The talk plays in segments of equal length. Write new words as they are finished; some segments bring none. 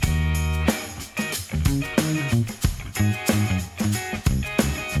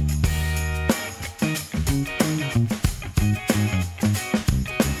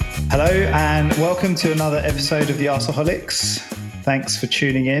Hello and welcome to another episode of the Arsaholics. Thanks for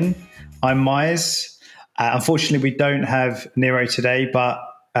tuning in. I'm Mize. Unfortunately, we don't have Nero today, but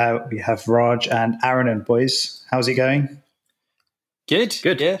we have Raj and Aaron and boys. How's it going? Good.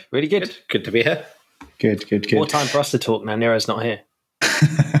 Yeah, really good. Good to be here. Good. More time for us to talk now. Nero's not here.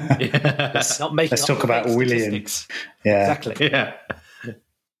 Let's talk about William. Yeah, exactly. Yeah.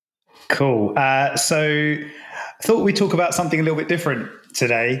 Cool. So I thought we'd talk about something a little bit different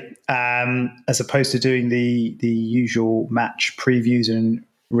today, as opposed to doing the usual match previews and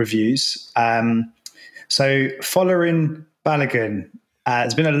reviews. So following Balogun,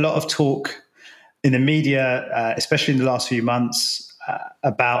 there's been a lot of talk in the media, especially in the last few months,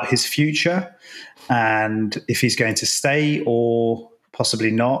 about his future and if he's going to stay or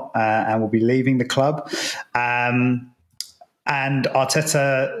possibly not, and will be leaving the club. And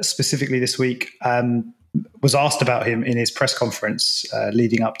Arteta specifically this week was asked about him in his press conference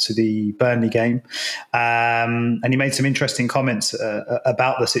leading up to the Burnley game. And he made some interesting comments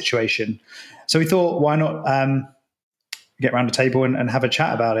about the situation. So we thought, why not get around the table and have a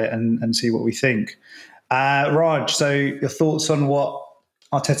chat about it and see what we think. Raj, so your thoughts on what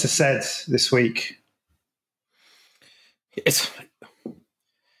Arteta said this week? It's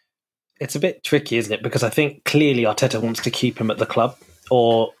a bit tricky, isn't it? Because I think clearly Arteta wants to keep him at the club,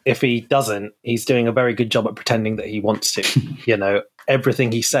 or if he doesn't, he's doing a very good job at pretending that he wants to.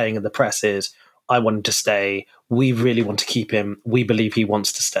 Everything he's saying in the press is, I want him to stay. We really want to keep him. We believe he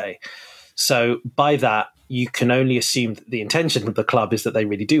wants to stay. So by that, you can only assume that the intention of the club is that they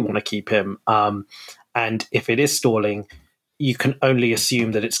really do want to keep him. And if it is stalling, you can only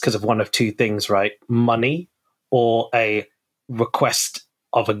assume that it's because of one of two things, right? Money or a request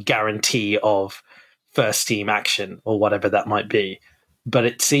of a guarantee of first team action or whatever that might be. But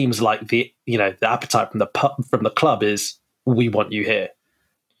it seems like the appetite from the club is, we want you here.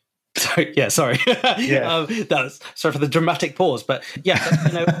 So yeah, sorry. Yeah. Sorry for the dramatic pause, but yeah,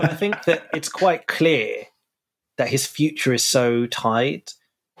 I think that it's quite clear that his future is so tied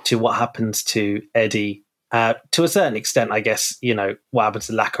to what happens to Eddie. To a certain extent, I guess, what happens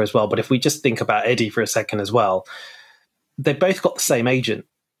to Laka as well. But if we just think about Eddie for a second as well, they both got the same agent,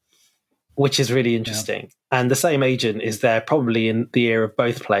 which is really interesting. Yeah. And the same agent is there probably in the ear of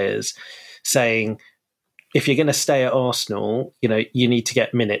both players saying, if you're going to stay at Arsenal, you need to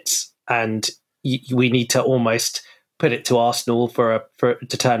get minutes, and we need to almost put it to Arsenal for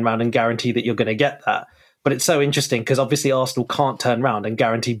to turn around and guarantee that you're going to get that. But it's so interesting because obviously Arsenal can't turn around and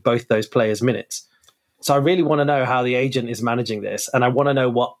guarantee both those players minutes. So I really want to know how the agent is managing this, and I want to know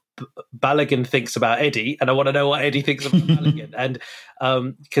what Balogun thinks about Eddie, and I want to know what Eddie thinks about Balogun, and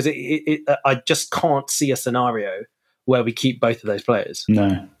because I just can't see a scenario where we keep both of those players.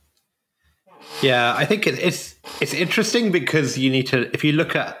 No. Yeah, I think it's interesting because you need to, if you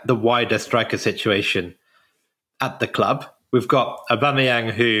look at the wider striker situation at the club, we've got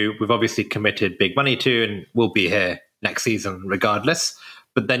Aubameyang, who we've obviously committed big money to and will be here next season regardless.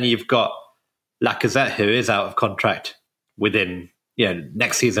 But then you've got Lacazette, who is out of contract within,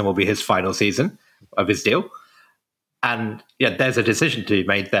 next season will be his final season of his deal. And there's a decision to be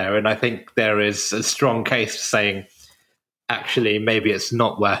made there. And I think there is a strong case saying, actually, maybe it's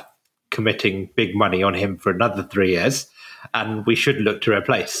not worth committing big money on him for another 3 years, and we should look to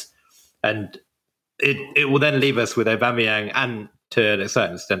replace. And it will then leave us with Aubameyang and, to a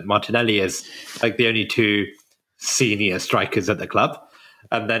certain extent, Martinelli as like the only two senior strikers at the club.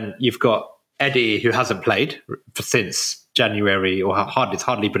 And then you've got Eddie, who hasn't played since January, or it's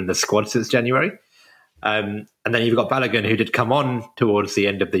hardly been in the squad since January. And then you've got Balogun, who did come on towards the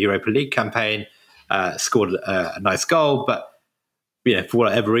end of the Europa League campaign, scored a nice goal, but for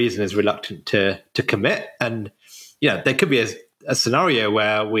whatever reason is reluctant to commit. And there could be a scenario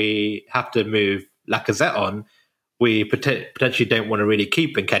where we have to move Lacazette on. We potentially don't want to really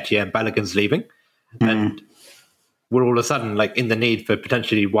keep Nketiah, and Balogun's leaving. And we're all of a sudden in the need for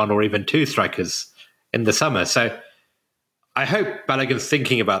potentially one or even two strikers in the summer. So I hope Balogun's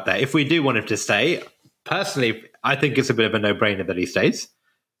thinking about that. If we do want him to stay, personally, I think it's a bit of a no-brainer that he stays.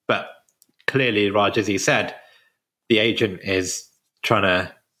 But clearly, Raj, as he said, the agent is trying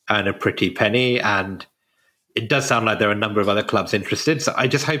to earn a pretty penny, and it does sound like there are a number of other clubs interested. So I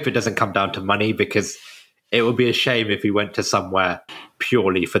just hope it doesn't come down to money, because it would be a shame if he went to somewhere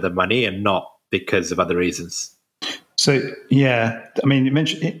purely for the money and not because of other reasons. So yeah, I mean, you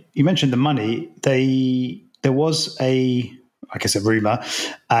mentioned the money. There was a rumor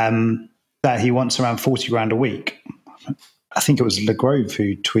that he wants around 40 grand a week. I think it was Le Grove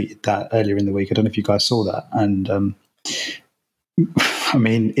who tweeted that earlier in the week. I don't know if you guys saw that. And I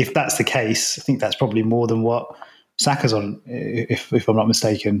mean, if that's the case, I think that's probably more than what Saka's on, if I'm not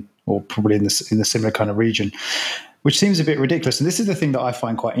mistaken, or probably in the similar kind of region, which seems a bit ridiculous. And this is the thing that I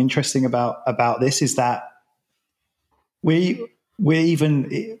find quite interesting about this, is that we're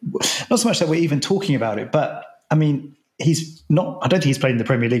even, not so much that we're even talking about it, but I mean, he's not, I don't think he's played in the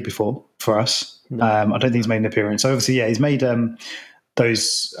Premier League before for us. No. I don't think he's made an appearance. So obviously, yeah, he's made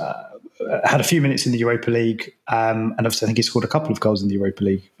those, had a few minutes in the Europa League. And obviously I think he scored a couple of goals in the Europa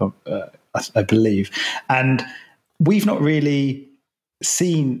League, I believe. And we've not really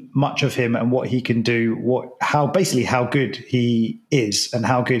seen much of him and what he can do, how good he is and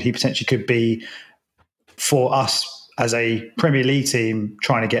how good he potentially could be for us as a Premier League team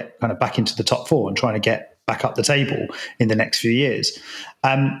trying to get kind of back into the top four and trying to get back up the table in the next few years.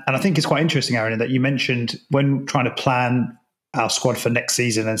 And I think it's quite interesting, Aaron, that you mentioned when trying to plan our squad for next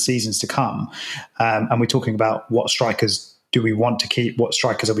season and seasons to come, and we're talking about what strikers do we want to keep, what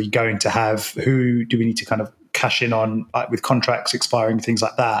strikers are we going to have, who do we need to kind of cash in on with contracts expiring, things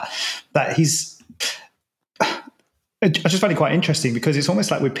like that, I just find it quite interesting because it's almost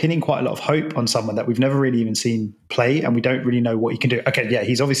like we're pinning quite a lot of hope on someone that we've never really even seen play, and we don't really know what he can do. Okay, yeah,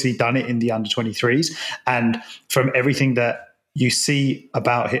 he's obviously done it in the under-23s, and from everything that you see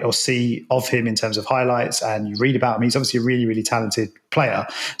about him or see of him in terms of highlights and you read about him, he's obviously a really, really talented player.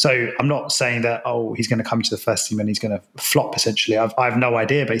 So I'm not saying that, he's going to come to the first team and he's going to flop, essentially. I have no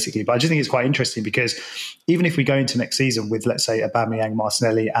idea, basically. But I just think it's quite interesting because even if we go into next season with, let's say, Aubameyang,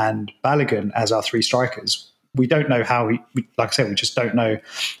 Martinelli and Balogun as our three strikers, we don't know how like I said, we just don't know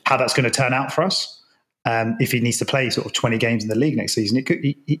how that's going to turn out for us. If he needs to play sort of 20 games in the league next season,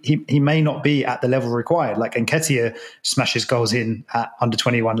 he may not be at the level required. Like Nketiah smashes goals in at under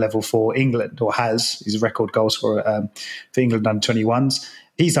 21 level for England, or his record goals for England under 21s.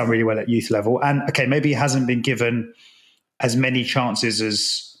 He's done really well at youth level, and okay, maybe he hasn't been given as many chances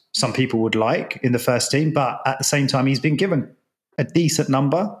as some people would like in the first team, but at the same time, he's been given a decent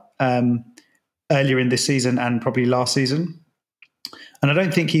number earlier in this season and probably last season. And I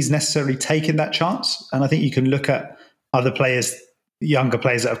don't think he's necessarily taken that chance. And I think you can look at other players, younger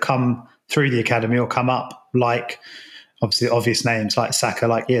players that have come through the academy or come up, like obviously obvious names like Saka,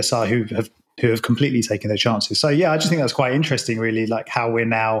 like ESR, who have completely taken their chances. So yeah, I just think that's quite interesting, really, like how we're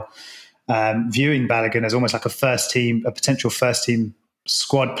now viewing Balogun as almost like a potential first team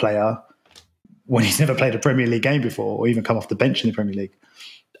squad player when he's never played a Premier League game before or even come off the bench in the Premier League.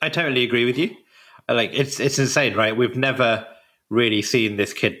 I totally agree with you. Like it's insane, right? We've never really seen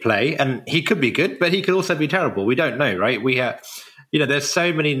this kid play, and he could be good, but he could also be terrible. We don't know, right? We have, there's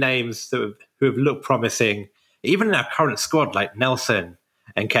so many names who have looked promising, even in our current squad, like Nelson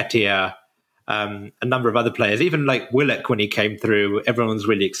and Nketiah, a number of other players, even like Willock when he came through, everyone was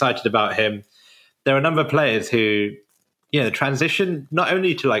really excited about him. There are a number of players who, the transition not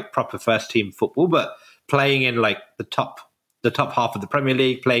only to like proper first team football, but playing in like the top half of the Premier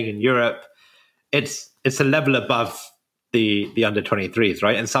League, playing in Europe. It's a level above the under 23s,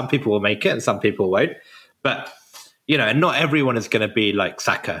 right? And some people will make it and some people won't. But, and not everyone is going to be like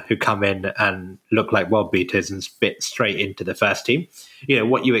Saka, who come in and look like world beaters and spit straight into the first team.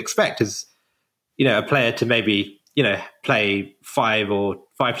 What you expect is, a player to maybe, play 5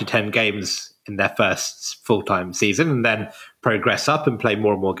 to 10 games in their first full-time season and then progress up and play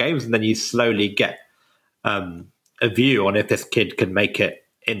more and more games. And then you slowly get a view on if this kid can make it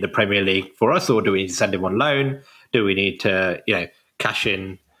in the Premier League for us, or do we need to send him on loan? Do we need to, cash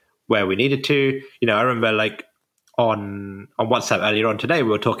in where we needed to? I remember like on WhatsApp earlier on today, we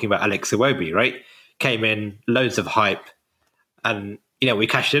were talking about Alex Iwobi, right? Came in, loads of hype, and, we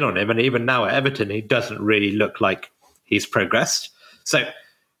cashed in on him. And even now at Everton, he doesn't really look like he's progressed. So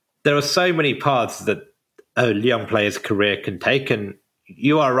there are so many paths that a young player's career can take. And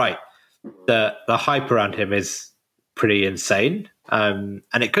you are right. The hype around him is pretty insane. And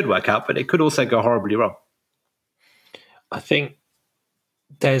it could work out, but it could also go horribly wrong. I think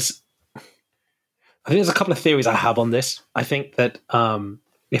there's a couple of theories I have on this. I think that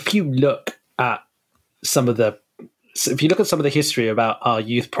if you look at some of the history about our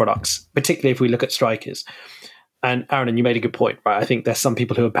youth products, particularly if we look at strikers, and Aaron, you made a good point, right? I think there's some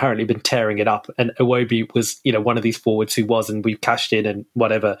people who have apparently been tearing it up, and Iwobi was, one of these forwards who was, and we've cashed in and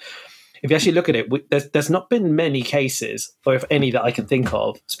whatever. If you actually look at it, there's not been many cases, or if any that I can think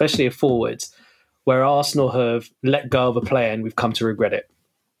of, especially of forwards, where Arsenal have let go of a player and we've come to regret it.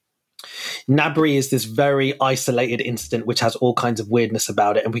 Gnabry is this very isolated incident which has all kinds of weirdness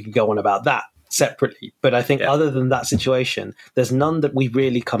about it, and we could go on about that separately. But I think other than that situation, there's none that we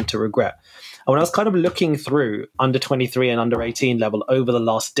really come to regret. And when I was kind of looking through under 23 and under 18 level over the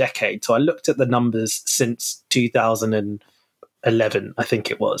last decade, so I looked at the numbers since 2011, I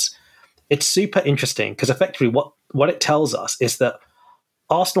think it was. it's super interesting because effectively what it tells us is that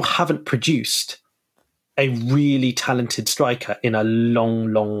Arsenal haven't produced a really talented striker in a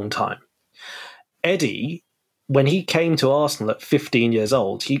long, long time. Eddie, when he came to Arsenal at 15 years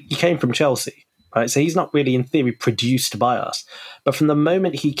old, he came from Chelsea, right? So he's not really, in theory, produced by us. But from the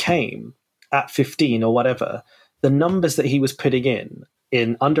moment he came at 15 or whatever, the numbers that he was putting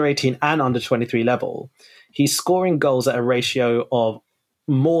in under 18 and under 23 level, he's scoring goals at a ratio of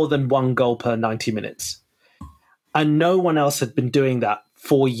more than 1 goal per 90 minutes. And no one else had been doing that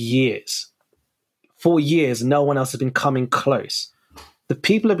for years. For years, no one else has been coming close. The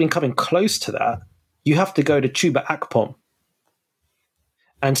people who have been coming close to that, you have to go to Chuba Akpom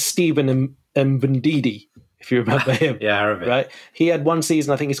and Stephen Mbundidi, if you remember him. Yeah, I remember. Right? He had one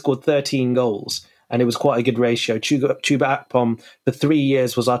season, I think he scored 13 goals, and it was quite a good ratio. Chuba Akpom, for 3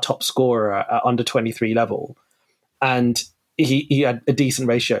 years, was our top scorer at under 23 level, and he had a decent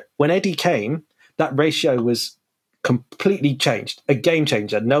ratio. When Eddie came, that ratio was completely changed, a game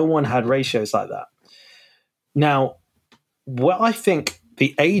changer. No one had ratios like that. Now, what I think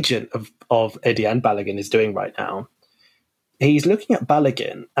the agent of Eddie and Balogun is doing right now, he's looking at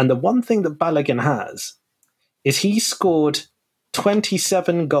Balogun, and the one thing that Balogun has is he scored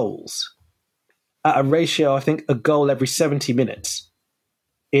 27 goals at a ratio, I think, a goal every 70 minutes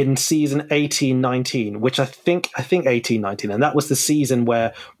in season 18-19, which I think 18-19, and that was the season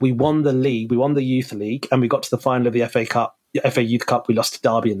where we won the league, we won the Youth League, and we got to the final of the FA Youth Cup. We lost to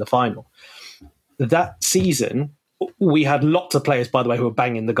Derby in the final. That season, we had lots of players, by the way, who were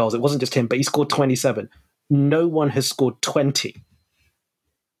banging the goals. It wasn't just him, but he scored 27. No one has scored 20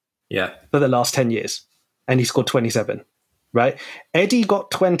 for the last 10 years, and he scored 27, right? Eddie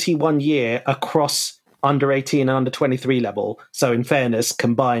got 21 year across under 18 and under 23 level, so in fairness,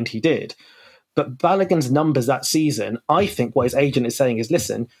 combined he did. But Balogun's numbers that season, I think what his agent is saying is,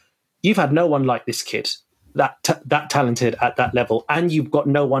 listen, you've had no one like this kid, that talented at that level, and you've got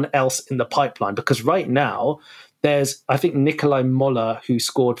no one else in the pipeline, because right now there's, I think, Nikolai Moller, who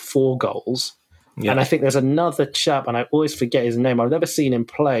scored 4 goals, and I think there's another chap, and I always forget his name. I've never seen him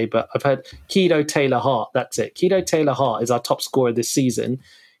play, but I've heard Kido Taylor-Hart. That's it. Kido Taylor-Hart is our top scorer this season.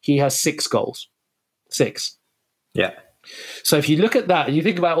 He has 6 goals. 6. Yeah. So if you look at that and you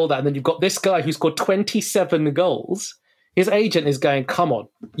think about all that, and then you've got this guy who scored 27 goals, his agent is going, come on,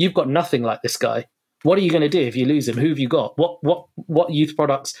 you've got nothing like this guy. What are you going to do if you lose him? Who have you got? What youth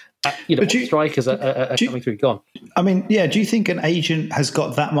products, what strikers are coming through? Go on. I mean, yeah. Do you think an agent has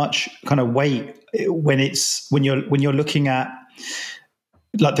got that much kind of weight when you're looking at,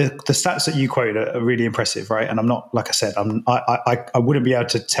 like, the stats that you quote are really impressive, right? And I'm not, like I said, I wouldn't be able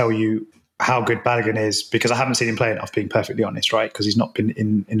to tell you how good Balogun is because I haven't seen him play enough, being perfectly honest, right? Because he's not been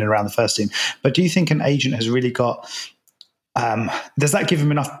in and around the first team. But do you think an agent has really got? Does that give him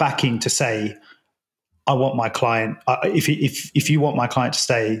enough backing to say, I want my client, if you want my client to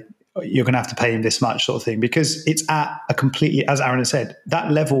stay, you're going to have to pay him this much, sort of thing? Because it's at a completely, as Aaron has said,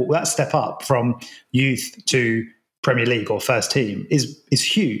 that level, that step up from youth to Premier League or first team is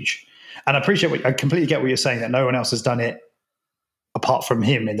huge. And I completely get what you're saying, that no one else has done it apart from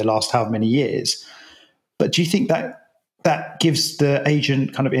him in the last however many years. But do you think that gives the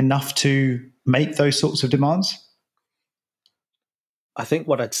agent kind of enough to make those sorts of demands? I think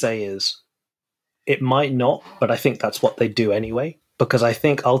what I'd say is, it might not, but I think that's what they do anyway. Because I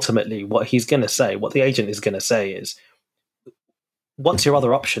think ultimately what he's going to say, what the agent is going to say is, what's your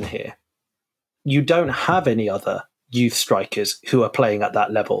other option here? You don't have any other youth strikers who are playing at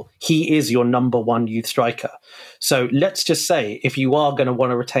that level. He is your number one youth striker. So let's just say, if you are going to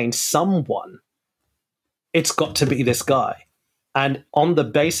want to retain someone, it's got to be this guy. And on the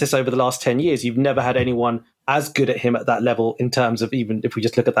basis over the last 10 years, you've never had anyone as good at him at that level, in terms of, even if we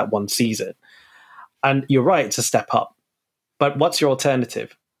just look at that one season. And you're right, it's a step up. But what's your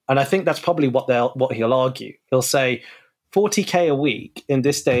alternative? And I think that's probably what he'll argue. He'll say 40k a week in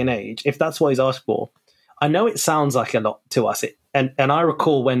this day and age, if that's what he's asked for. I know it sounds like a lot to us. And I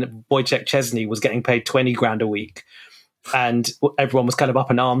recall when Wojciech Szczesny was getting paid 20 grand a week, and everyone was kind of up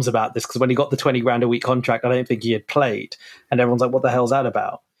in arms about this, because when he got the 20 grand a week contract, I don't think he had played. And everyone's like, what the hell's that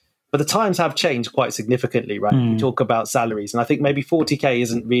about? But the times have changed quite significantly, right? We talk about salaries, and I think maybe 40k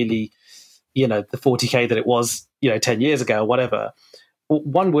isn't really, the 40k that it was, 10 years ago or whatever.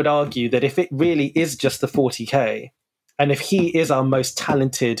 One would argue that if it really is just the 40k, and if he is our most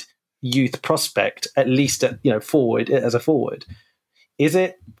talented youth prospect, at least at forward, as a forward, is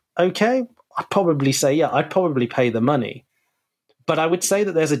it okay? I'd probably say, yeah, I'd probably pay the money. But I would say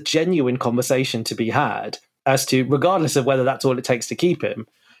that there's a genuine conversation to be had as to, regardless of whether that's all it takes to keep him,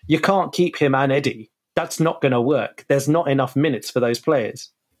 you can't keep him and Eddie. That's not going to work. There's not enough minutes for those players.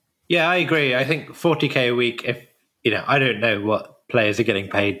 Yeah, I agree. I think 40k a week, if I don't know what players are getting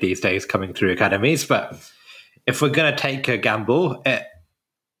paid these days coming through academies, but if we're going to take a gamble, it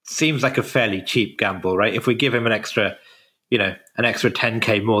seems like a fairly cheap gamble, right? If we give him an extra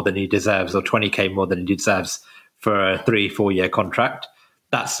 10k more than he deserves or 20k more than he deserves for a 3-4 year contract,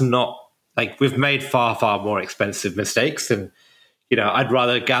 that's not like we've made far, far more expensive mistakes. And, I'd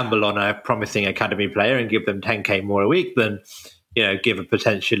rather gamble on a promising academy player and give them 10k more a week than, give a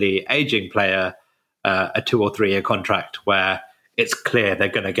potentially aging player a 2 or 3 year contract where it's clear they're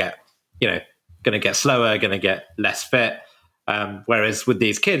going to get, slower, going to get less fit. Whereas with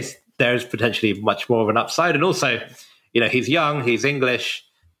these kids, there's potentially much more of an upside. And also, he's young, he's English.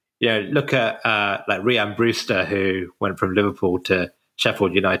 Look at like Rhian Brewster, who went from Liverpool to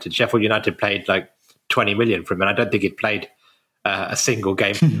Sheffield United. Sheffield United paid like 20 million for him, and I don't think he'd played a single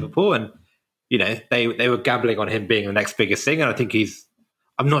game for Liverpool. And they were gambling on him being the next biggest thing. And I think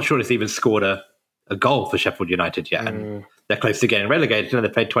I'm not sure he's even scored a goal for Sheffield United yet, and they're close to getting relegated, and they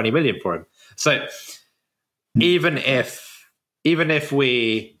paid 20 million for him. So even if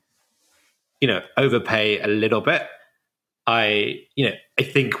we overpay a little bit, I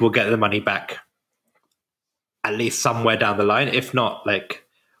think we'll get the money back at least somewhere down the line. If not, like,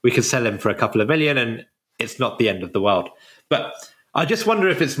 we could sell him for a couple of million and it's not the end of the world. But I just wonder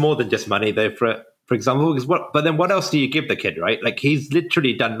if it's more than just money, though, for example, but then what else do you give the kid, right? Like, he's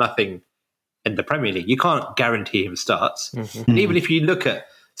literally done nothing in the Premier League. You can't guarantee him starts. And even if you look at,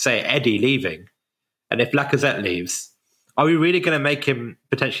 say, Eddie leaving, and if Lacazette leaves, are we really going to make him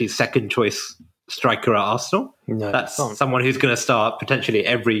potentially second choice striker at Arsenal? No, that's someone who's going to start potentially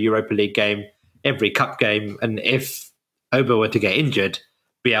every Europa League game, every cup game, and if Oba were to get injured,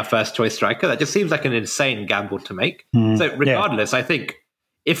 be our first choice striker. That just seems like an insane gamble to make. So regardless, I think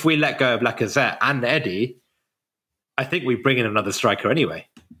if we let go of Lacazette and Eddie, I think we bring in another striker anyway.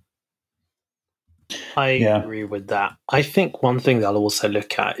 I agree with that. I think one thing that I'll also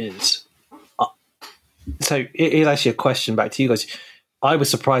look at is, so it is actually a question back to you guys. I was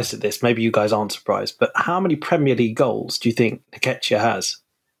surprised at this. Maybe you guys aren't surprised, but how many Premier League goals do you think Nketiah has?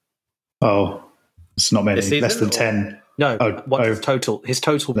 Oh, it's not many. Less than 10. No, what's his total? His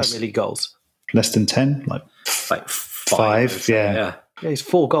total Premier League goals? Less than 10? Like 5, yeah. Yeah, he's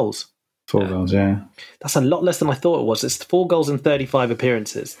 4 goals. 4 goals, yeah. That's a lot less than I thought it was. It's 4 goals in 35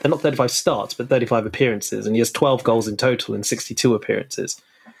 appearances. They're not 35 starts, but 35 appearances. And he has 12 goals in total in 62 appearances.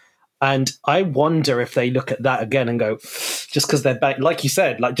 And I wonder if they look at that again and go, just because they're like you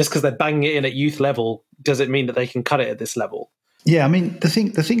said, like just because they're banging it in at youth level, does it mean that they can cut it at this level? Yeah, I mean, the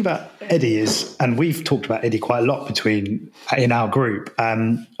thing about Eddie is, and we've talked about Eddie quite a lot in our group.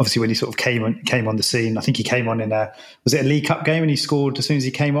 Obviously, when he sort of came on the scene, I think he came on was it a League Cup game, and he scored as soon as he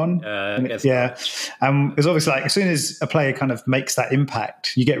came on? Yeah. It was obviously like, as soon as a player kind of makes that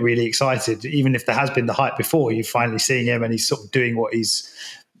impact, you get really excited. Even if there has been the hype before, you're finally seeing him and he's sort of doing what he's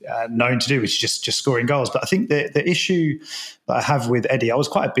known to do, which is just scoring goals. But I think the issue that I have with Eddie, I was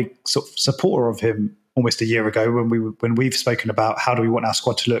quite a big sort of supporter of him almost a year ago when we've spoken about how do we want our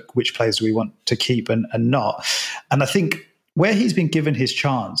squad to look, which players do we want to keep and not. And I think where he's been given his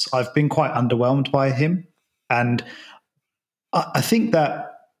chance, I've been quite underwhelmed by him. And I think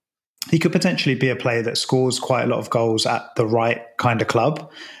that he could potentially be a player that scores quite a lot of goals at the right kind of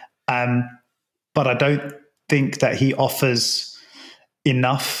club. But I don't think that he offers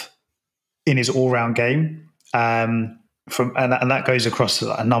enough in his all-round game. And that goes across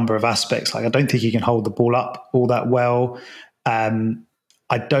a number of aspects. Like, I don't think he can hold the ball up all that well.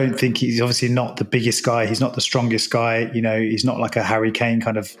 I don't think he's obviously not the biggest guy. He's not the strongest guy. He's not like a Harry Kane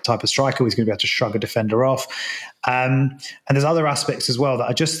kind of type of striker. He's going to be able to shrug a defender off. And there's other aspects as well that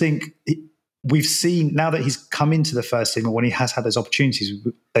I just think we've seen now that he's come into the first team, and when he has had those opportunities,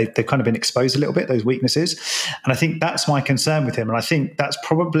 they've kind of been exposed a little bit, those weaknesses. And I think that's my concern with him. And I think that's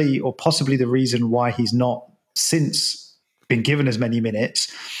probably or possibly the reason why he's not since been given as many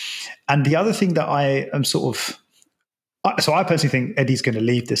minutes. And the other thing that I am so I personally think Eddie's going to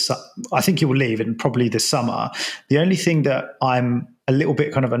leave I think he will leave, and probably this summer. The only thing that I'm a little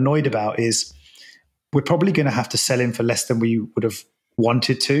bit kind of annoyed about is we're probably going to have to sell him for less than we would have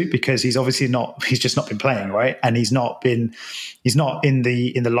wanted to, because he's just not been playing, right? And he's not in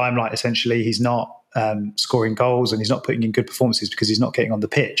the limelight, essentially. He's not scoring goals, and he's not putting in good performances because he's not getting on the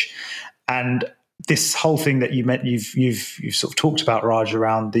pitch. And this whole thing that you've sort of talked about, Raj,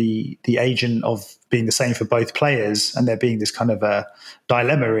 around the agent of being the same for both players, and there being this kind of a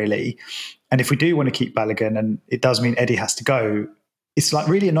dilemma, really. And if we do want to keep Balogun, and it does mean Eddie has to go, it's like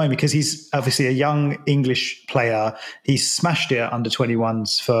really annoying, because he's obviously a young English player. He's smashed it under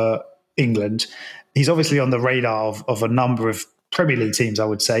 21s for England. He's obviously on the radar of a number of Premier League teams, I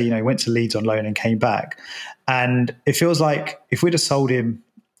would say. He went to Leeds on loan and came back. And it feels like if we'd have sold him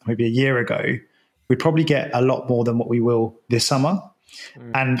maybe a year ago, we'd probably get a lot more than what we will this summer.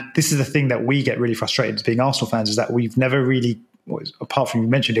 And this is the thing that we get really frustrated as being Arsenal fans, is that we've never really, apart from you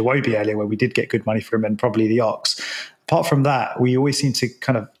mentioned Iwobi earlier, where we did get good money for him, and probably the Ox. Apart from that, we always seem to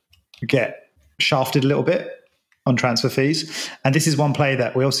kind of get shafted a little bit on transfer fees. And this is one player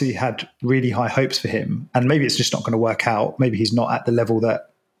that we also had really high hopes for him. And maybe it's just not going to work out. Maybe he's not at the level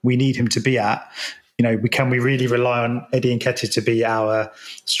that we need him to be at. Can we really rely on Eddie Nketiah to be our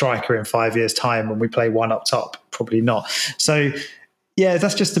striker in 5 years' time when we play one up top? Probably not. So, yeah,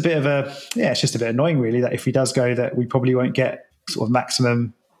 that's just a bit of it's just a bit annoying, really, that if he does go, that we probably won't get sort of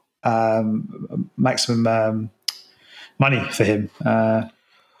maximum money for him. I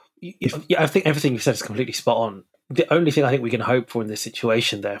think everything you said is completely spot on. The only thing I think we can hope for in this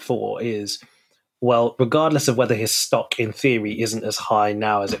situation, therefore, is, well, regardless of whether his stock in theory isn't as high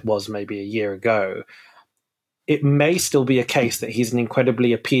now as it was maybe a year ago, it may still be a case that he's an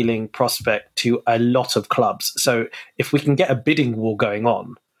incredibly appealing prospect to a lot of clubs. So if we can get a bidding war going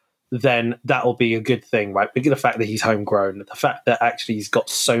on, then that'll be a good thing, right? Because the fact that he's homegrown, the fact that actually he's got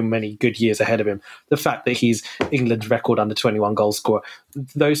so many good years ahead of him, the fact that he's England's record under 21 goal scorer,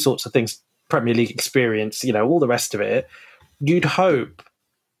 those sorts of things, Premier League experience, all the rest of it, you'd hope,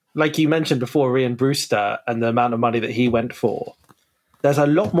 like you mentioned before, Ryan Brewster and the amount of money that he went for, there's a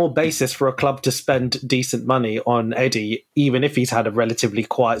lot more basis for a club to spend decent money on Eddie, even if he's had a relatively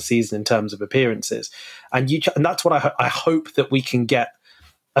quiet season in terms of appearances. And that's what I hope, that we can get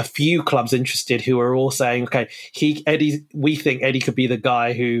a few clubs interested who are all saying, okay, we think Eddie could be the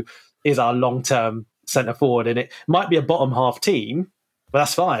guy who is our long-term centre forward. And it might be a bottom half team, but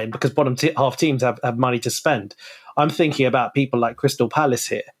that's fine, because bottom half teams have money to spend. I'm thinking about people like Crystal Palace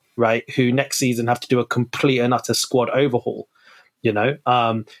here, right, who next season have to do a complete and utter squad overhaul.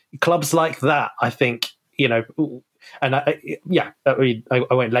 Clubs like that, I think, and I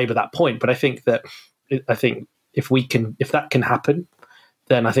won't labour that point, but I think if that can happen,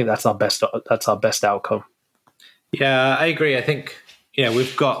 then I think that's our best outcome. Yeah, I agree. I think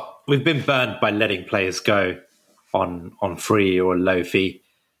we've been burned by letting players go on free or low fee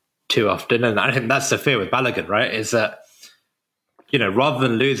too often, and I think that's the fear with Balogun, right? Is that rather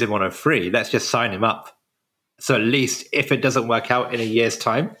than lose him on a free, let's just sign him up. So at least if it doesn't work out in a year's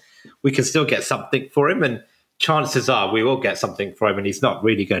time, we can still get something for him, and chances are we will get something for him, and he's not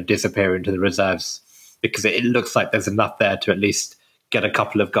really going to disappear into the reserves, because it looks like there's enough there to at least get a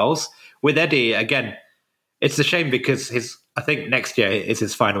couple of goals. With Eddie, again, it's a shame because I think next year is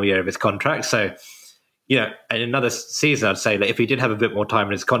his final year of his contract. So, in another season, I'd say, if he did have a bit more time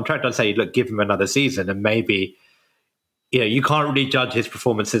in his contract, I'd say, look, give him another season, and maybe, you can't really judge his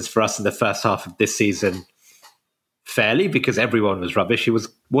performances for us in the first half of this season fairly, because everyone was rubbish. He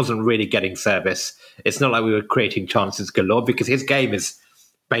wasn't really getting service. It's not like we were creating chances galore, because his game is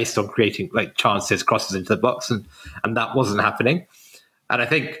based on creating chances, crosses into the box, and that wasn't happening. And I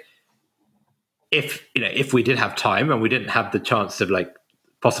think if we did have time and we didn't have the chance of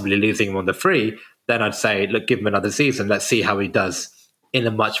possibly losing him on the free, then I'd say, look, give him another season. Let's see how he does in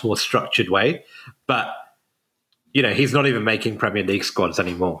a much more structured way. But he's not even making Premier League squads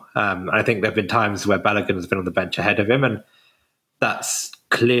anymore. I think there have been times where Balogun has been on the bench ahead of him, and that's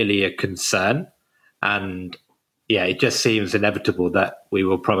clearly a concern. And yeah, it just seems inevitable that we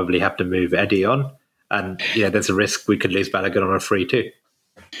will probably have to move Eddie on. And there's a risk we could lose Balogun on a free too.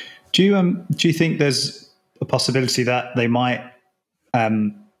 Do you think there's a possibility that they might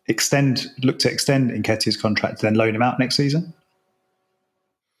look to extend Nketiah's contract, then loan him out next season?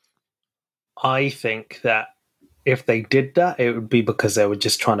 I think that if they did that, it would be because they were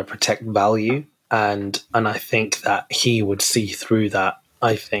just trying to protect value, and I think that he would see through that.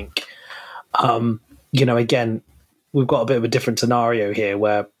 I think, again, we've got a bit of a different scenario here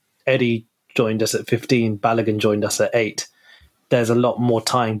where Eddie joined us at 15, Balogun joined us at 8. There's a lot more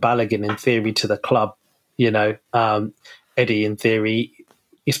tying Balogun in theory to the club. Eddie, in theory,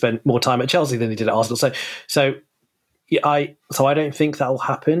 he spent more time at Chelsea than he did at Arsenal. So I don't think that will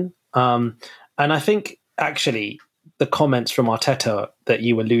happen. And I think actually the comments from Arteta that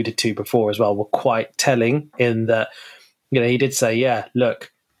you alluded to before as well were quite telling, in that he did say, yeah,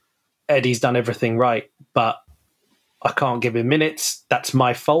 look, Eddie's done everything right, but I can't give him minutes. That's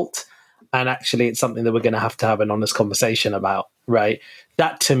my fault. And actually, it's something that we're going to have an honest conversation about, right?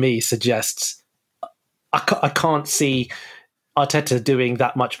 That to me suggests I can't see Arteta doing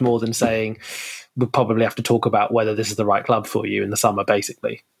that much more than saying we'll probably have to talk about whether this is the right club for you in the summer,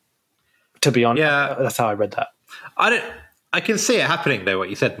 basically. To be honest, that's how I read that. I can see it happening, though. What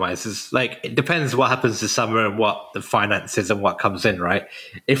you said, Miles, is like it depends what happens this summer and what the finances and what comes in, right?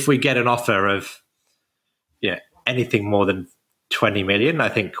 If we get an offer of anything more than 20 million, I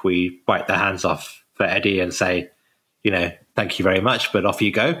think we bite the hands off for Eddie and say, thank you very much, but off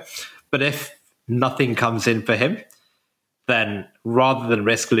you go. But if nothing comes in for him, then rather than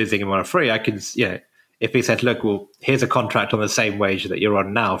risk losing him on a free, I can, if he said, look, well, here's a contract on the same wage that you're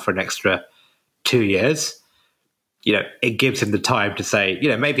on now for an extra 2 years, it gives him the time to say,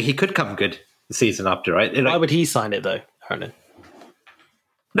 maybe he could come good the season after, right? Why would he sign it though, Aaron?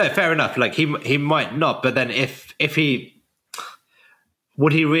 No, fair enough. Like he might not, but then if he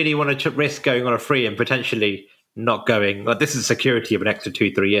would he really want to risk going on a free and potentially not going? Like this is security of an extra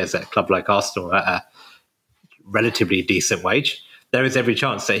 2-3 years at a club like Arsenal at a relatively decent wage. There is every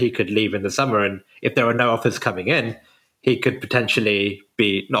chance that he could leave in the summer, and if there are no offers coming in, he could potentially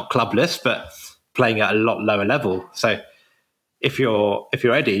be not clubless, but playing at a lot lower level. So if you're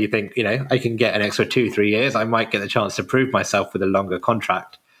Eddie, you think, I can get an extra 2-3 years. I might get the chance to prove myself with a longer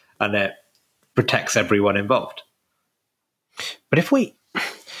contract, and it protects everyone involved. But if we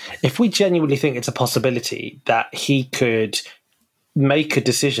genuinely think it's a possibility that he could make a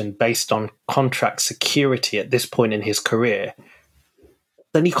decision based on contract security at this point in his career,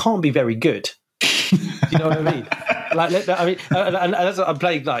 then he can't be very good. You know what I mean? And that's what I'm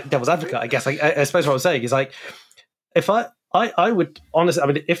playing like devil's advocate, I guess. I suppose what I'm saying is like, if I would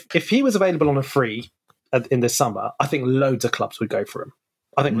honestly, if he was available on a free in this summer, I think loads of clubs would go for him.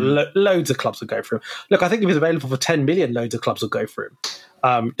 I think loads of clubs would go for him. Look, I think if he's available for 10 million, loads of clubs would go for him.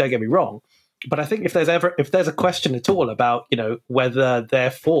 Don't get me wrong, but I think if there's a question at all about whether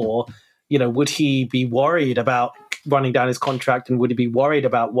therefore would he be worried about running down his contract, and would he be worried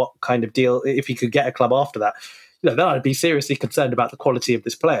about what kind of deal if he could get a club after that? Then I'd be seriously concerned about the quality of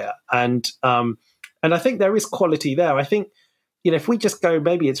this player. And I think there is quality there. I think if we just go,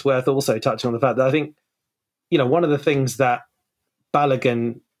 maybe it's worth also touching on the fact that I think one of the things that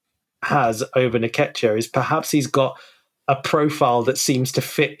Balogun has over Nketiah is perhaps he's got a profile that seems to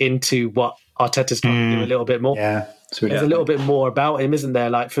fit into what Arteta's trying to do a little bit more. Yeah, there's a little bit more about him, isn't there?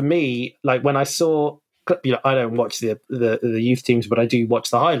 Like for me, like when I saw, I don't watch the youth teams, but I do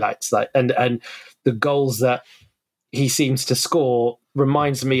watch the highlights. Like and the goals that he seems to score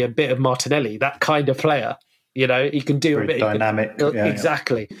reminds me a bit of Martinelli, that kind of player. He can do very a bit dynamic.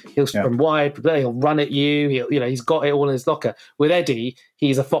 Exactly. He'll from wide, he'll run at you. He's got it all in his locker. With Eddie,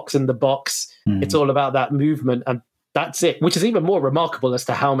 he's a fox in the box. It's all about that movement, and that's it. Which is even more remarkable as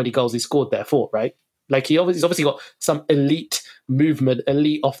to how many goals he scored there for, right? Like he's obviously got some elite movement,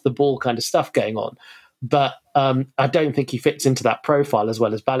 elite off the ball kind of stuff going on. But I don't think he fits into that profile as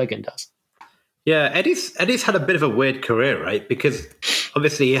well as Balogun does. Yeah, Eddie's had a bit of a weird career, right? Because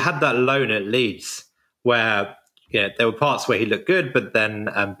obviously he had that loan at Leeds where there were parts where he looked good, but then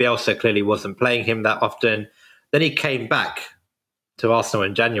Bielsa clearly wasn't playing him that often. Then he came back to Arsenal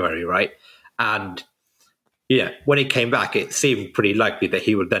in January, right? And when he came back, it seemed pretty likely that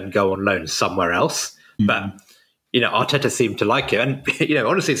he would then go on loan somewhere else. But Arteta seemed to like him, and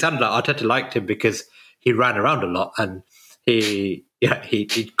honestly, it sounded like Arteta liked him because he ran around a lot and he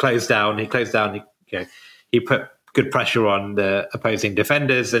closed down. He put good pressure on the opposing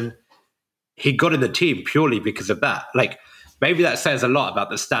defenders, and he got in the team purely because of that. Like maybe that says a lot about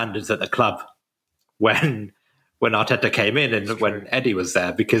the standards at the club when Arteta came in and when Eddie was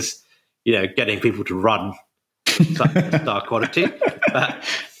there, because getting people to run star quality. But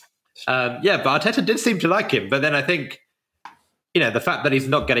Arteta did seem to like him. But then I think the fact that he's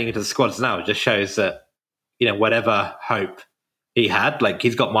not getting into the squads now just shows that whatever hope he had, like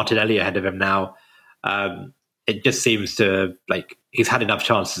he's got Martinelli ahead of him now. It just seems to like he's had enough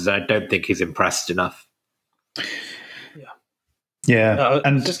chances, and I don't think he's impressed enough. Yeah.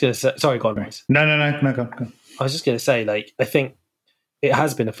 I'm just going to say, sorry, go on, Maurice. No, go on. I was just going to say, like, I think it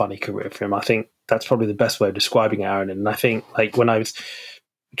has been a funny career for him. I think that's probably the best way of describing Aaron. And I think, like, when I was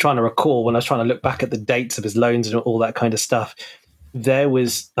trying to look back at the dates of his loans and all that kind of stuff, there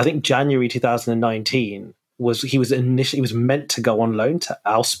was, I think, January 2019 he was meant to go on loan to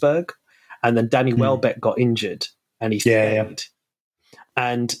Augsburg, and then Danny Welbeck got injured and he stayed.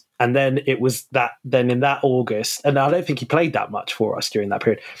 And then it was that. Then in that August, and I don't think he played that much for us during that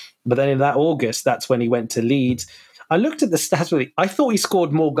period. But then in that August, that's when he went to Leeds. I looked at the stats. Really, I thought he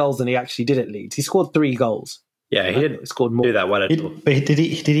scored more goals than he actually did at Leeds. He scored 3 goals. Yeah, he didn't score more. Do that well at all. But did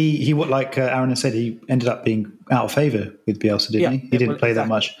he? Like Aaron has said, he ended up being out of favour with Bielsa, didn't he? He didn't play that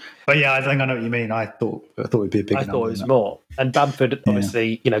much. But yeah, I think I know what you mean. I thought it would be a big. I thought it was more. And Bamford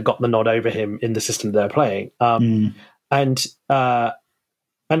obviously, got the nod over him in the system they're playing. And I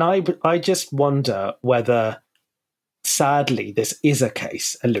just wonder whether sadly, this is a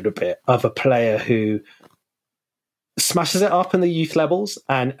case a little bit of a player who smashes it up in the youth levels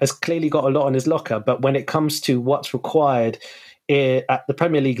and has clearly got a lot on his locker. But when it comes to what's required at the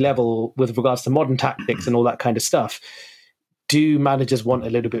Premier League level with regards to modern tactics and all that kind of stuff, do managers want a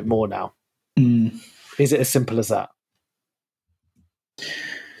little bit more now? Is it as simple as that?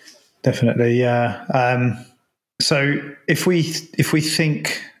 Definitely, yeah. So if we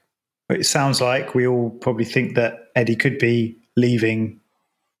think, it sounds like we all probably think that Eddie could be leaving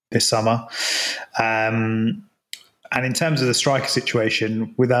this summer. And in terms of the striker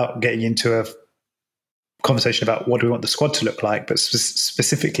situation, without getting into a conversation about what do we want the squad to look like, but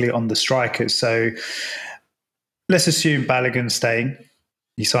specifically on the strikers. So let's assume Balogun's staying.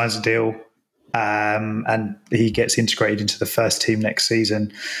 He signs a deal and he gets integrated into the first team next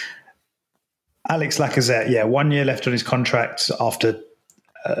season. Alex Lacazette, 1 year left on his contract after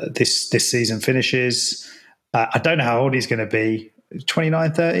this season finishes. I don't know how old he's going to be.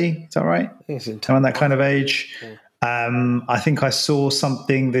 29, 30? Is that right? I think it's around that kind of age. Yeah. I think I saw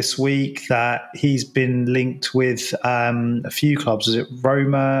something this week that he's been linked with a few clubs. Is it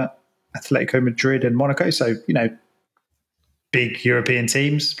Roma, Atletico Madrid, and Monaco? So, big European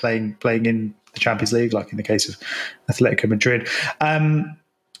teams playing in the Champions League, like in the case of Atletico Madrid.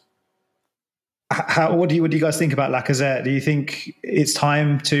 What do you guys think about Lacazette? Do you think it's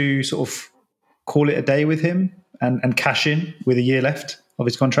time to sort of call it a day with him and cash in with a year left of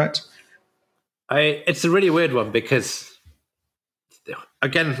his contract? It's a really weird one because,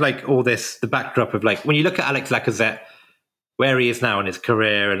 again, like all this, the backdrop of like when you look at Alex Lacazette, where he is now in his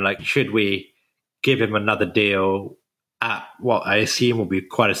career, and like should we give him another deal at what I assume will be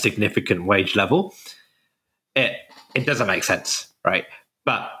quite a significant wage level? It doesn't make sense, right?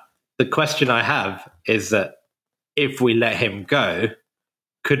 But the question I have is that if we let him go,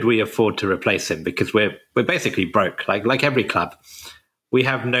 could we afford to replace him? Because we're basically broke, like every club. We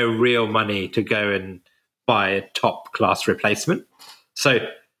have no real money to go and buy a top class replacement. So,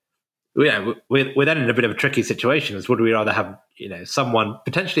 we're then in a bit of a tricky situation. Would we rather have, someone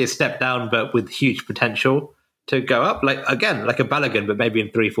potentially a step down, but with huge potential to go up? Like a Balogun, but maybe in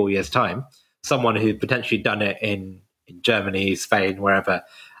 3-4 years' time, someone who potentially done it in Germany, Spain, wherever,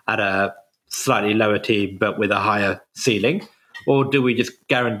 at a slightly lower team, but with a higher ceiling? Or do we just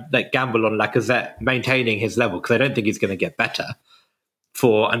gamble on Lacazette maintaining his level? Because I don't think he's going to get better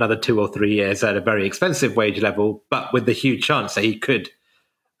for another 2 or 3 years at a very expensive wage level, but with the huge chance that he could,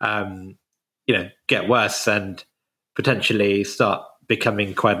 get worse and potentially start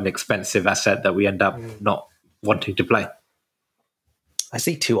becoming quite an expensive asset that we end up not wanting to play. I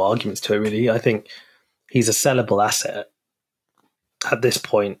see two arguments to it, really. I think he's a sellable asset. At this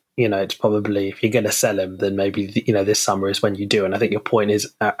point, it's probably, if you're going to sell him, then maybe, this summer is when you do. And I think your point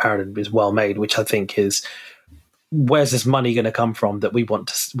is, Aaron, is well made, which I think is, where's this money going to come from that we want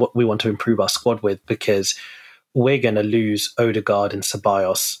to improve our squad with? Because we're going to lose Odegaard and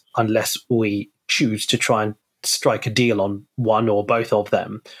Ceballos unless we choose to try and strike a deal on one or both of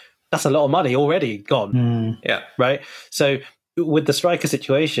them. That's a lot of money already gone. Yeah. Right. So with the striker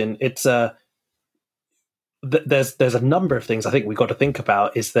situation, it's there's a number of things I think we've got to think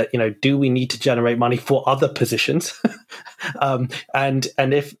about. Is that, do we need to generate money for other positions? And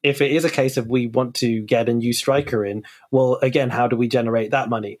if it is a case of we want to get a new striker in, well, again, how do we generate that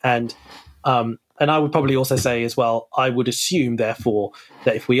money? And I would probably also say as well, I would assume, therefore,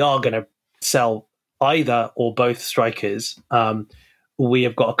 that if we are going to sell either or both strikers, we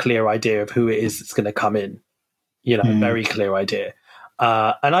have got a clear idea of who it is that's going to come in, a very clear idea.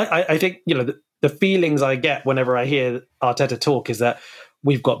 And I think, the feelings I get whenever I hear Arteta talk is that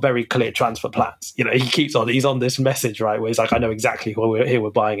we've got very clear transfer plans. He's on this message, right, where he's like, I know exactly who we're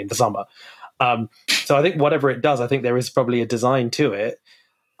buying in the summer. So I think whatever it does, I think there is probably a design to it.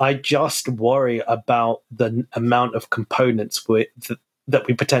 I just worry about the amount of components that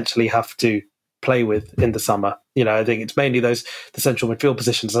we potentially have to play with in the summer. I think it's mainly the central midfield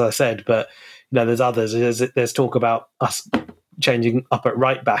positions, as I said, but there's others. There's talk about us changing up at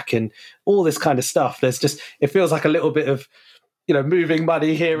right back and all this kind of stuff. It feels like a little bit of, moving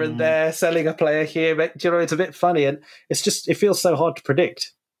money here and there, selling a player here. But, it's a bit funny, and it feels so hard to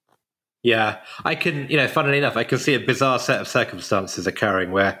predict. Yeah, I can, funnily enough, I can see a bizarre set of circumstances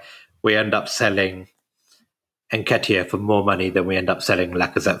occurring where we end up selling Nketiah for more money than we end up selling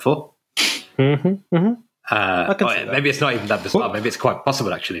Lacazette for. Maybe it's not even that bizarre. Maybe it's quite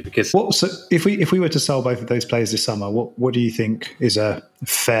possible, actually, because so if we were to sell both of those players this summer, what do you think is a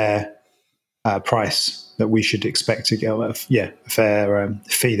fair price that we should expect to get? A fair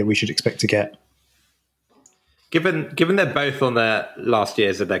fee that we should expect to get. Given they're both on their last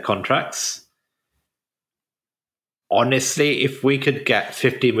years of their contracts, honestly, if we could get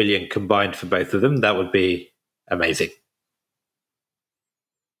 50 million combined for both of them, that would be amazing.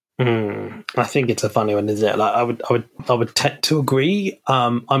 I think it's a funny one, isn't it? Like I would tend to agree.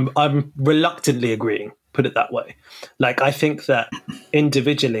 I'm reluctantly agreeing. Put it that way. Like I think that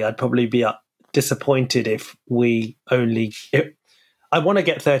individually, I'd probably be disappointed if we only. I want to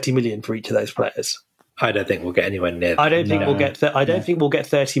get 30 million for each of those players. I don't think we'll get anywhere near. I don't think we'll get. I don't think we'll get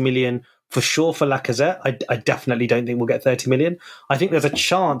 30 million for sure for Lacazette. I definitely don't think we'll get 30 million. I think there's a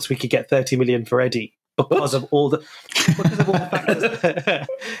chance we could get 30 million for Eddie because of all the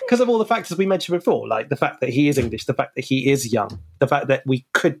factors we mentioned before, like the fact that he is English, the fact that he is young, the fact that we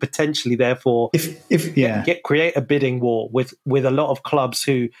could potentially therefore create a bidding war with a lot of clubs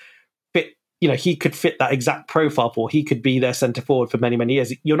who fit. He could fit that exact profile for. He could be their centre forward for many, many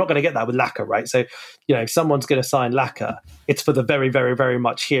years. You're not going to get that with Laka, right? So, if someone's going to sign Laka, it's for the very, very, very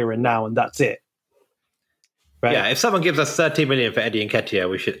much here and now, and that's it. Right? Yeah, if someone gives us 30 million for Eddie Nketiah,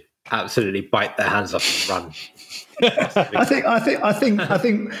 we should absolutely bite their hands off and run. I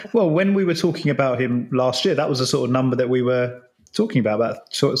think. Well, when we were talking about him last year, that was the sort of number that we were talking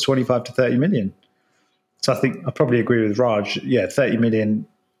about sort of 25 to 30 million. So I think I probably agree with Raj. Yeah, 30 million.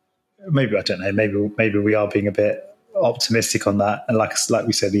 Maybe I don't know. Maybe we are being a bit optimistic on that. And like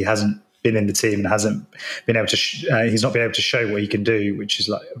we said, he hasn't been in the team and hasn't been able to. He's not been able to show what he can do, which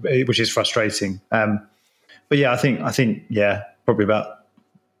is frustrating. But yeah, I think probably about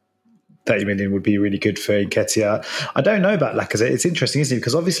 30 million would be really good for Nketiah. I don't know about Lacazette. It's interesting, isn't it?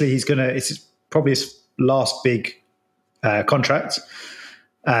 Because obviously it's probably his last big contract.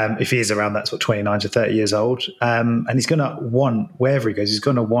 If he is around that sort of 29 to 30 years old. And he's going to want, wherever he goes, he's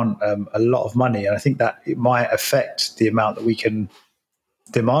going to want a lot of money. And I think that it might affect the amount that we can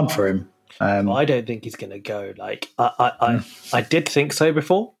demand for him. I don't think he's going to go. Like I did think so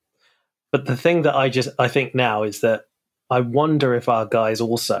before. But the thing that I think now is that I wonder if our guys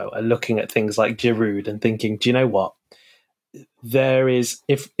also are looking at things like Giroud and thinking, do you know what? There is,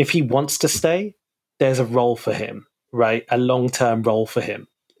 if he wants to stay, there's a role for him, right? A long-term role for him.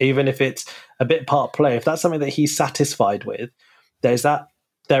 Even if it's a bit part play, if that's something that he's satisfied with, there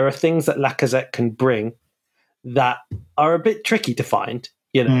are things that Lacazette can bring that are a bit tricky to find.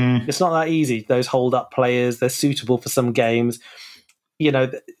 It's not that easy. Those hold-up players, they're suitable for some games.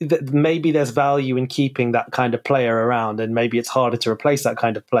 Maybe there's value in keeping that kind of player around, and maybe it's harder to replace that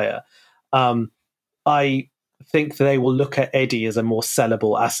kind of player. I think they will look at Eddie as a more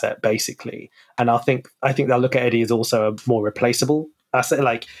sellable asset, basically, and I think they'll look at Eddie as also a more replaceable asset.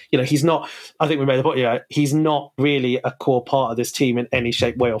 Like, he's not. I think we made the point. He's not really a core part of this team in any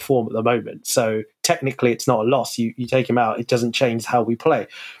shape, way, or form at the moment. So technically, it's not a loss. You take him out, it doesn't change how we play.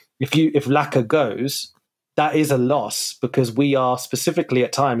 If Laka goes, that is a loss because we are specifically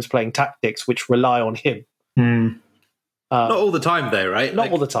at times playing tactics which rely on him. Not all the time, though, right?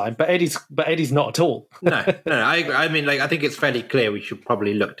 Not all the time, but Eddie's not at all. No. I mean, I think it's fairly clear we should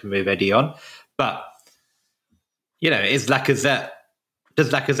probably look to move Eddie on. But does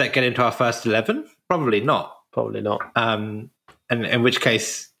Lacazette get into our first 11? Probably not. And in which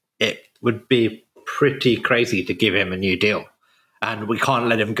case, it would be pretty crazy to give him a new deal, and we can't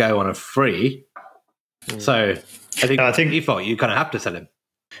let him go on a free. So I think by default, you kind of have to sell him.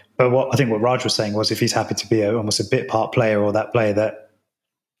 But what Raj was saying was, if he's happy to be almost a bit part player, or that player that,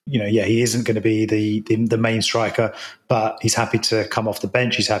 he isn't going to be the main striker, but he's happy to come off the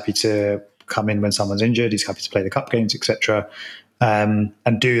bench. He's happy to come in when someone's injured. He's happy to play the cup games, etc., and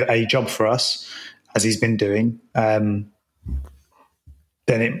do a job for us as he's been doing. Then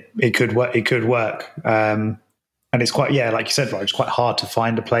it could work. It could work. And it's quite, like you said, Raj, it's quite hard to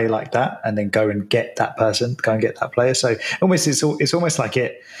find a player like that and then go and get that player. So it's almost like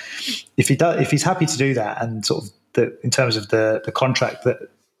it. If he's happy to do that, and sort of in terms of the contract, that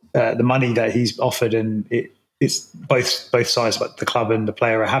the money that he's offered, and it's both sides, but the club and the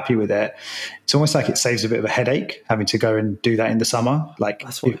player are happy with it. It's almost like it saves a bit of a headache having to go and do that in the summer. Like,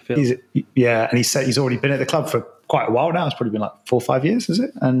 that's what it feels. And he said he's already been at the club for quite a while now. It's probably been like 4 or 5 years, is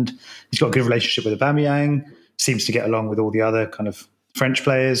it? And he's got a good relationship with Aubameyang. Seems to get along with all the other kind of French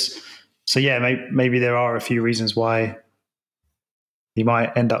players. So maybe there are a few reasons why he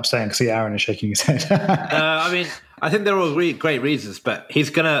might end up staying. I see Aaron is shaking his head. I mean, I think they're all great reasons, but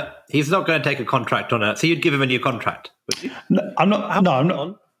he's not going to take a contract on it. So you'd give him a new contract, would you? No, I'm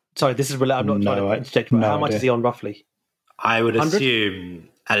not. Sorry, this is really. I'm not trying to interject. How much is he on roughly? I would assume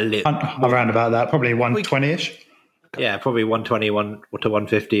a little around about that, probably 120-ish. Yeah, probably 120 to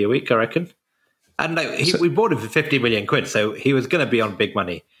 150 a week, I reckon. And we bought him for 50 million quid, so he was going to be on big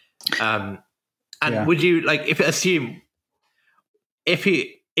money. Would you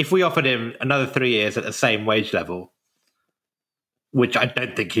if we offered him another 3 years at the same wage level, which I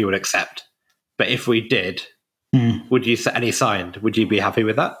don't think he would accept. But if we did, would you and he signed? Would you be happy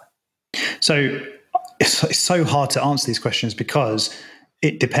with that? So it's so hard to answer these questions because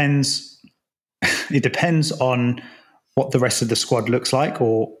it depends. It depends on what the rest of the squad looks like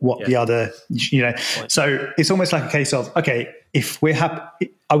or what the other, So it's almost like a case of, okay, if we're happy,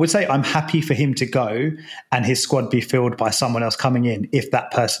 I would say I'm happy for him to go and his squad be filled by someone else coming in if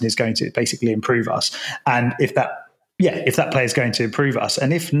that person is going to basically improve us. And if that player is going to improve us.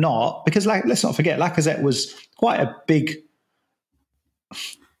 And if not, because let's not forget, Lacazette was quite a big,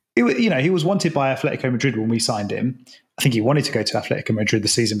 he was wanted by Atletico Madrid when we signed him. I think he wanted to go to Atletico Madrid the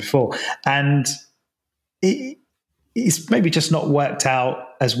season before. And it's maybe just not worked out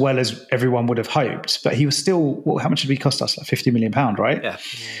as well as everyone would have hoped. But he was still, how much did he cost us? Like £50 million, right? Yeah.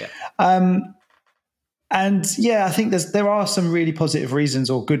 And I think there are some really positive reasons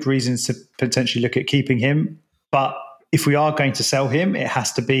or good reasons to potentially look at keeping him. But if we are going to sell him, it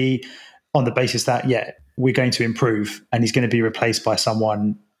has to be on the basis that, we're going to improve and he's going to be replaced by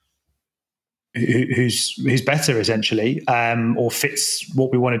someone who's better, essentially, or fits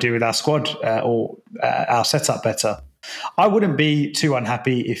what we want to do with our squad or our setup better. I wouldn't be too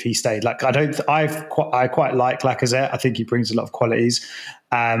unhappy if he stayed. I quite like Lacazette. I think he brings a lot of qualities.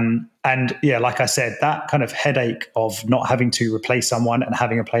 And like I said, that kind of headache of not having to replace someone and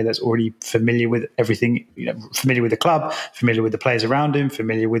having a player that's already familiar with everything, familiar with the club, familiar with the players around him,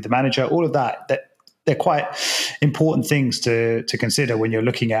 familiar with the manager, all of that they're quite important things to consider when you're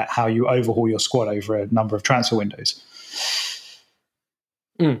looking at how you overhaul your squad over a number of transfer windows.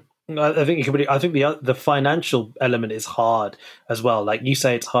 I think the financial element is hard as well. Like you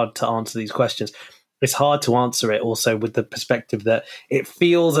say, it's hard to answer these questions. It's hard to answer it also with the perspective that it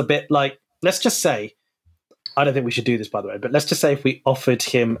feels a bit like, let's just say, I don't think we should do this, by the way, but let's just say if we offered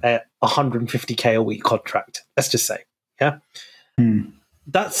him a 150k a week contract, let's just say,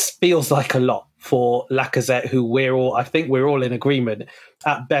 that feels like a lot for Lacazette, who I think we're all in agreement,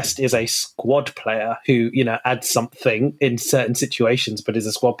 at best is a squad player who, adds something in certain situations, but is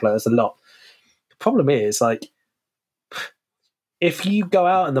a squad player. That's a lot. The problem is, if you go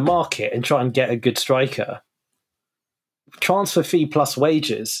out in the market and try and get a good striker, transfer fee plus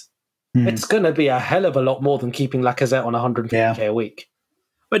wages, it's going to be a hell of a lot more than keeping Lacazette on 150k a week.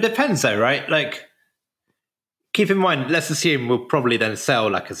 Well, it depends though, right? Keep in mind, let's assume we'll probably then sell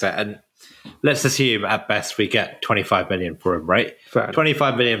Lacazette, and let's assume at best we get 25 million for him, right?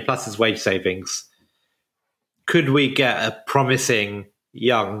 25 million plus his wage savings. Could we get a promising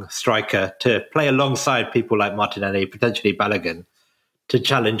young striker to play alongside people like Martinelli, potentially Balogun, to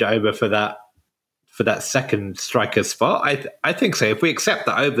challenge Oba for that second striker spot? I think so. If we accept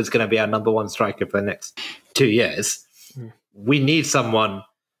that Oba's going to be our number one striker for the next 2 years, we need someone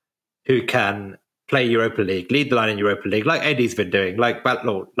who can play Europa League, lead the line in Europa League, like Eddie's been doing, like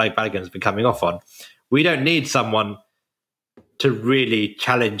Balogun's been coming off on. We don't need someone to really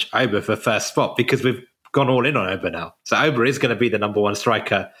challenge Oba for first spot because we've gone all in on Oba now. So Oba is going to be the number one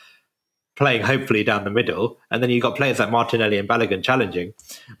striker, playing hopefully down the middle, and then you've got players like Martinelli and Balogun challenging.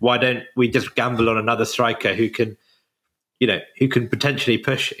 Why don't we just gamble on another striker who can potentially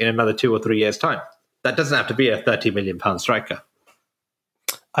push in another 2 or 3 years' time? That doesn't have to be a £30 million striker.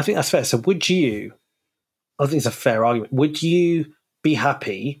 I think that's fair. So I think it's a fair argument. Would you be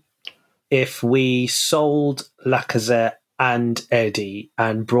happy if we sold Lacazette and Eddie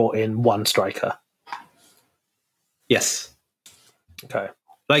and brought in one striker? Yes. Okay.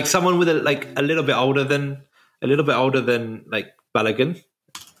 Someone with a little bit older than Balogun,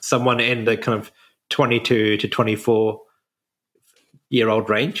 someone in the kind of 22 to 24-year-old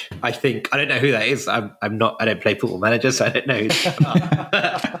range. I don't know who that is. I don't play Football Manager, so I don't know who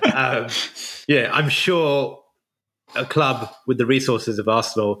that is. I'm sure a club with the resources of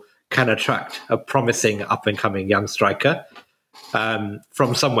Arsenal can attract a promising up-and-coming young striker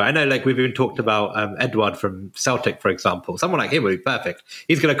from somewhere. I know, we've even talked about Edouard from Celtic, for example. Someone like him would be perfect.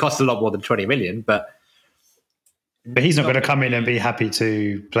 He's going to cost a lot more than 20 million, but he's not going to come in and be happy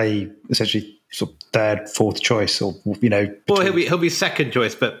to play essentially sort of third, fourth choice, or Well, he'll be second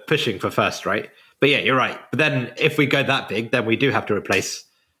choice, but pushing for first, right? But yeah, you're right. But then if we go that big, then we do have to replace.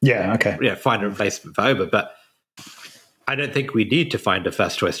 Yeah. Okay. Yeah, find a replacement for Oba, but I don't think we need to find a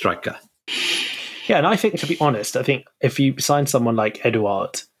first choice striker. Yeah, and I think, to be honest, if you sign someone like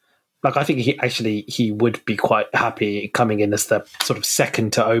Edouard, I think he would be quite happy coming in as the sort of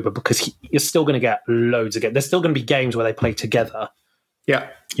second to Oba, because you're still going to get loads of games. There's still going to be games where they play together. Yeah.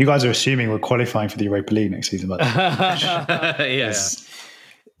 You guys are assuming we're qualifying for the Europa League next season, by the way. Yes.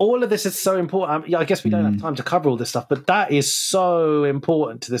 All of this is so important. I guess we don't have time to cover all this stuff, but that is so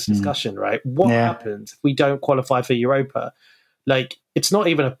important to this discussion, right? What happens if we don't qualify for Europa? Like, it's not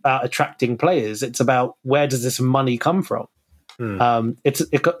even about attracting players. It's about where does this money come from? It's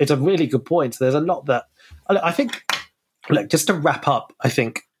a really good point. There's a lot that I think, look, just to wrap up, I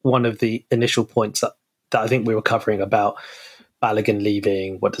think one of the initial points that I think we were covering about Balogun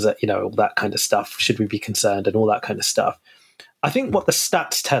leaving, what does that, all that kind of stuff, should we be concerned and all that kind of stuff. I think what the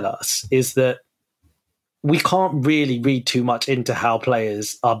stats tell us is that we can't really read too much into how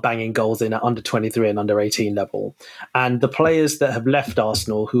players are banging goals in at under 23 and under 18 level. And the players that have left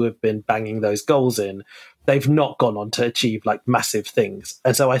Arsenal who have been banging those goals in, they've not gone on to achieve like massive things.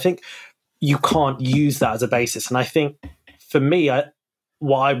 And so I think you can't use that as a basis. And I think for me,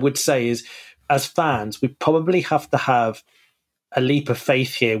 what I would say is, as fans, we probably have to have a leap of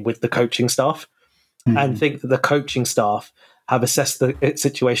faith here with the coaching staff and think that the coaching staff have assessed the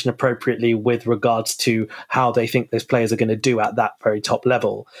situation appropriately with regards to how they think those players are going to do at that very top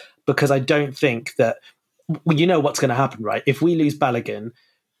level. Because I don't think that, what's going to happen, right? If we lose Balogun,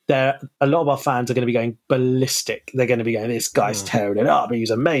 a lot of our fans are going to be going ballistic. They're going to be going, this guy's tearing it up.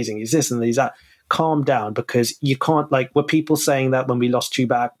 He's amazing. He's this and he's that. Calm down, because you can't, were people saying that when we lost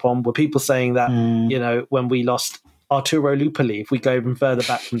Chuba Akpom? Were people saying that, when we lost Arturo Lupoli, if we go even further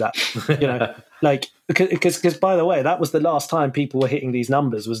back from that, because by the way, that was the last time people were hitting these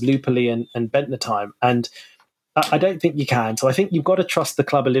numbers, was Lupoli and Bentner time. And I don't think you can. So I think you've got to trust the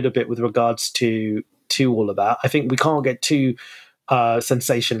club a little bit with regards to all of that. I think we can't get too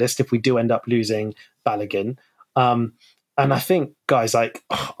sensationalist if we do end up losing Balogun. And I think, guys,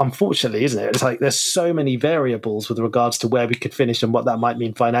 unfortunately, isn't it? It's like there's so many variables with regards to where we could finish and what that might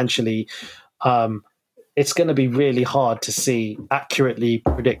mean financially. It's going to be really hard to accurately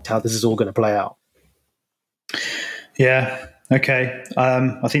predict how this is all going to play out. Yeah. Okay.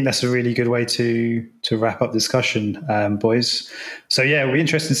 I think that's a really good way to wrap up the discussion, boys. So yeah, it'll be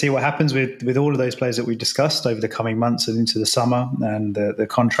interesting to see what happens with all of those players that we discussed over the coming months and into the summer and the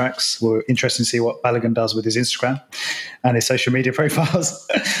contracts. We're interested to see what Balogun does with his Instagram and his social media profiles,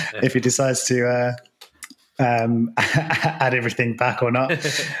 if he decides to add everything back or not.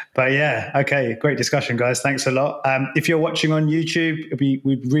 But yeah, okay, great discussion, guys. Thanks a lot. If you're watching on YouTube,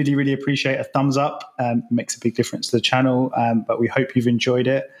 we'd really, really appreciate a thumbs up. It makes a big difference to the channel, but we hope you've enjoyed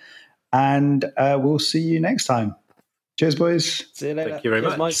it. And we'll see you next time. Cheers, boys. See you later. Thank you very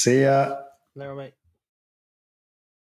much. Mike. See ya. Later, mate.